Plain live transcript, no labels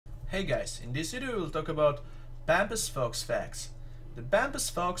Hey guys, in this video we'll talk about Pampas fox facts. The Pampas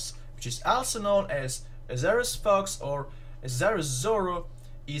fox, which is also known as Azara's fox or Azara's zorro,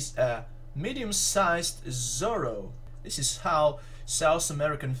 is a medium-sized zorro. This is how South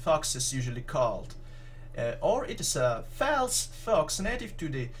American fox is usually called. Or it is a false fox native to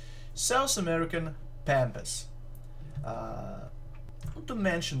the South American Pampas. Not to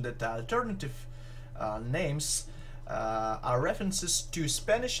mention that alternative names are references to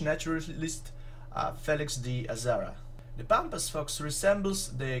Spanish naturalist Felix de Azara. The Pampas fox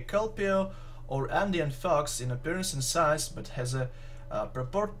resembles the Culpeo or Andean fox in appearance and size, but has a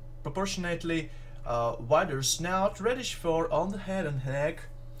proportionately wider snout, reddish fur on the head and neck,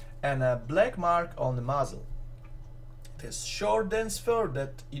 and a black mark on the muzzle. It has short, dense fur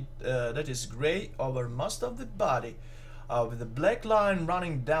that is gray over most of the body, with a black line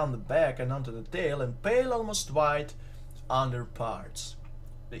running down the back and onto the tail, and pale, almost white underparts.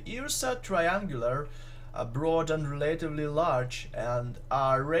 The ears are triangular, broad and relatively large, and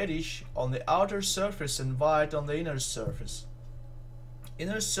are reddish on the outer surface and white on the inner surface.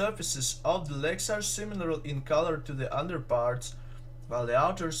 Inner surfaces of the legs are similar in color to the underparts, while the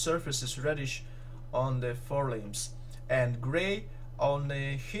outer surface is reddish on the forelimbs and gray on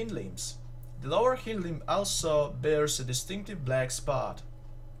the hind limbs. The lower hind limb also bears a distinctive black spot.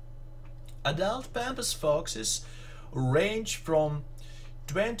 Adult Pampas foxes range from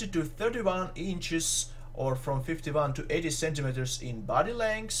 20 to 31 inches or from 51 to 80 centimeters in body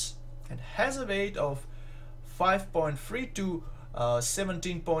length, and has a weight of 5.3 to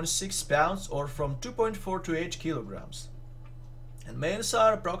 17.6 pounds or from 2.4 to 8 kilograms. And males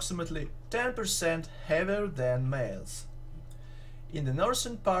are approximately 10% heavier than males. In the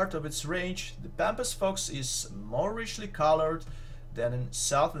northern part of its range, the Pampas fox is more richly colored than in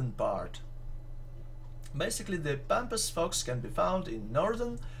southern part. Basically, the Pampas fox can be found in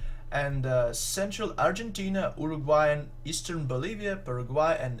northern and central Argentina, Uruguay, and eastern Bolivia,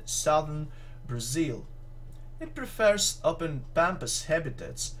 Paraguay, and southern Brazil. It prefers open Pampas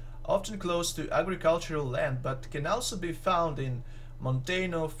habitats, often close to agricultural land, but can also be found in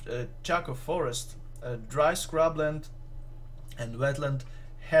montano Chaco forest, dry scrubland, and wetland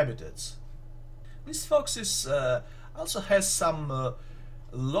habitats. This fox also has some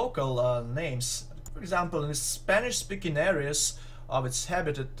local names. For example, in Spanish-speaking areas of its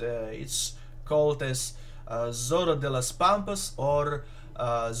habitat, it's called as zorro de las Pampas or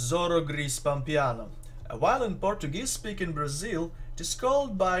zorro gris pampeano, while in Portuguese-speaking Brazil it is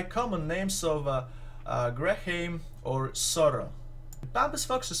called by common names of graxaim or sorro. The Pampas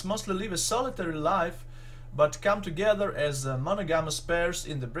foxes mostly live a solitary life, but come together as monogamous pairs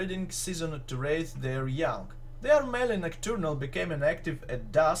in the breeding season to raise their young. They are mainly nocturnal, becoming active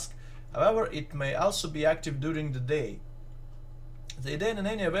at dusk. However, it may also be active during the day. They den in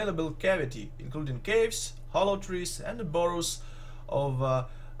any available cavity, including caves, hollow trees, and the burrows of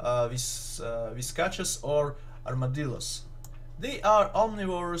vizcachas or armadillos. They are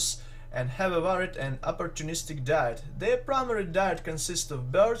omnivorous and have a varied and opportunistic diet. Their primary diet consists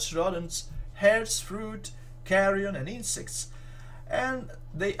of birds, rodents, hares, fruit, carrion, and insects, and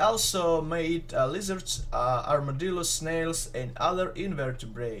they also may eat lizards, armadillos, snails, and other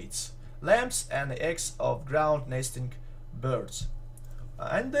invertebrates, lambs, and the eggs of ground nesting birds.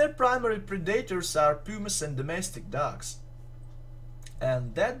 And their primary predators are pumas and domestic dogs.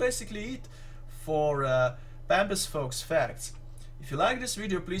 And that basically it for Pampas fox facts. If you like this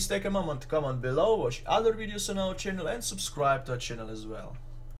video, please take a moment to comment below, watch other videos on our channel, and subscribe to our channel as well.